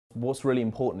What's really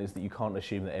important is that you can't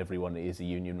assume that everyone is a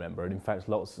union member, and in fact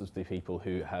lots of the people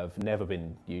who have never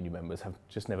been union members have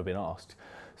just never been asked.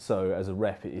 So as a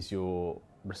rep, it is your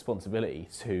responsibility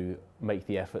to make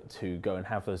the effort to go and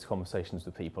have those conversations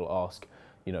with people, ask,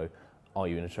 you know, are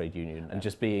you in a trade union? And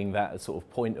just being that sort of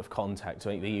point of contact to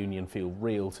make the union feel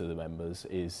real to the members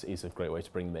is a great way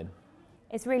to bring them in.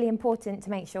 It's really important to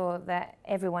make sure that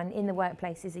everyone in the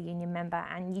workplace is a union member,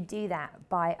 and you do that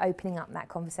by opening up that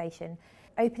conversation.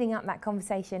 Opening up that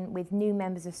conversation with new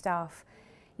members of staff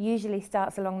usually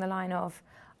starts along the line of,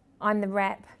 I'm the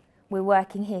rep, we're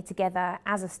working here together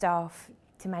as a staff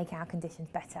to make our conditions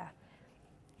better.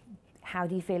 How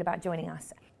do you feel about joining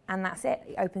us? And that's it,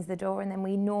 it opens the door, and then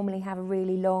we normally have a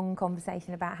really long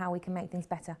conversation about how we can make things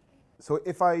better. So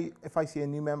if I see a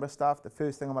new member of staff, the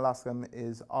first thing I'm going to ask them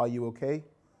is, are you okay?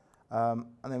 And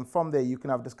then from there you can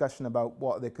have a discussion about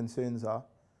what their concerns are,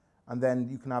 and then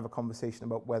you can have a conversation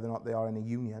about whether or not they are in a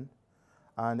union.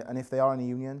 And if they are in a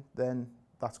union, then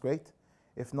that's great.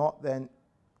 If not, then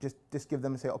just give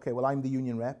them and say, okay, well, I'm the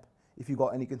union rep. If you've got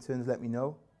any concerns, let me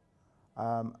know.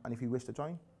 And if you wish to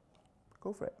join,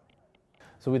 go for it.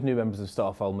 So with new members of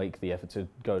staff, I'll make the effort to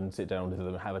go and sit down with them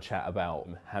and have a chat about,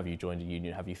 have you joined a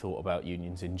union, have you thought about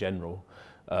unions in general,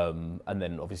 and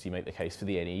then obviously make the case for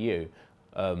the NEU.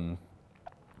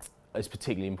 It's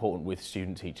particularly important with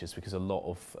student teachers because a lot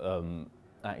of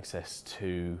access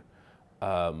to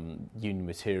union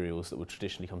materials that would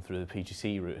traditionally come through the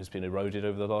PGC route has been eroded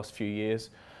over the last few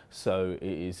years. So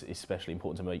it is especially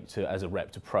important as a rep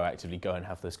to proactively go and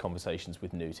have those conversations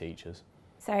with new teachers.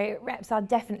 So reps are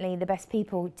definitely the best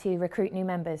people to recruit new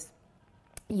members.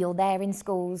 You're there in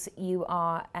schools, you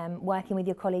are working with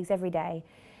your colleagues every day.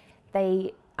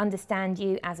 They understand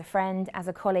you as a friend, as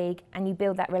a colleague, and you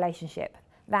build that relationship.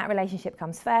 That relationship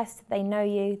comes first, they know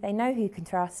you, they know who you can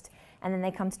trust, and then they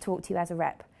come to talk to you as a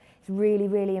rep. It's really,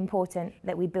 really important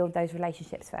that we build those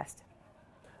relationships first.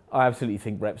 I absolutely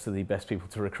think reps are the best people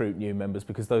to recruit new members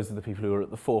because those are the people who are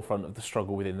at the forefront of the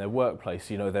struggle within their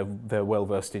workplace. You know, they're well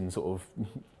versed in sort of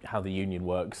how the union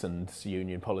works and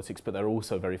union politics, but they're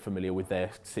also very familiar with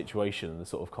their situation and the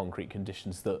sort of concrete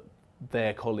conditions that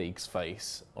their colleagues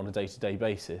face on a day-to-day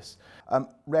basis.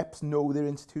 Reps know their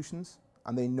institutions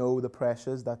and they know the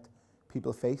pressures that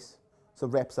people face. So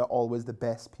reps are always the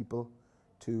best people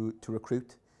to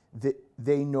recruit.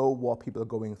 They know what people are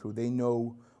going through. They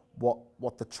know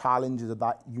what the challenges of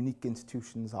that unique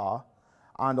institutions are,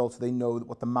 and also they know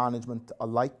what the management are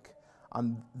like,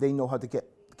 and they know how to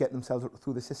get themselves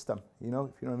through the system, you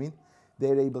know what I mean?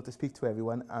 They're able to speak to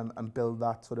everyone and build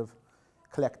that sort of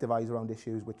collective eyes around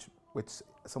issues which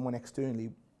someone externally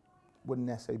wouldn't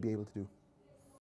necessarily be able to do.